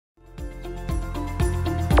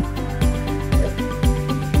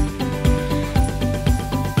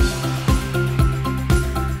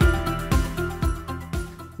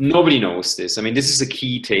nobody knows this. I mean, this is a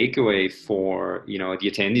key takeaway for, you know, the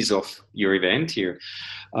attendees of your event here.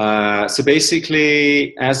 So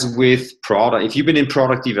basically, as with product, if you've been in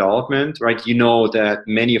product development, right, you know that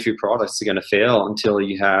many of your products are going to fail until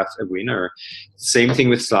you have a winner. Same thing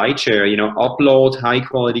with Slideshare. You know, upload high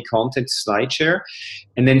quality content to Slideshare,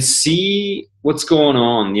 and then see what's going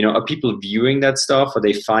on. You know, are people viewing that stuff? Are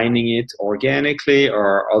they finding it organically, or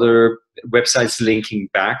are other websites linking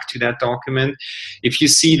back to that document? If you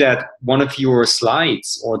see that one of your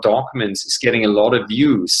slides or documents is getting a lot of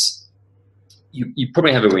views, you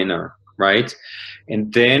probably have a winner, right?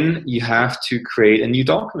 And then you have to create a new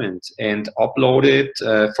document and upload it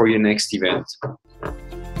for your next event.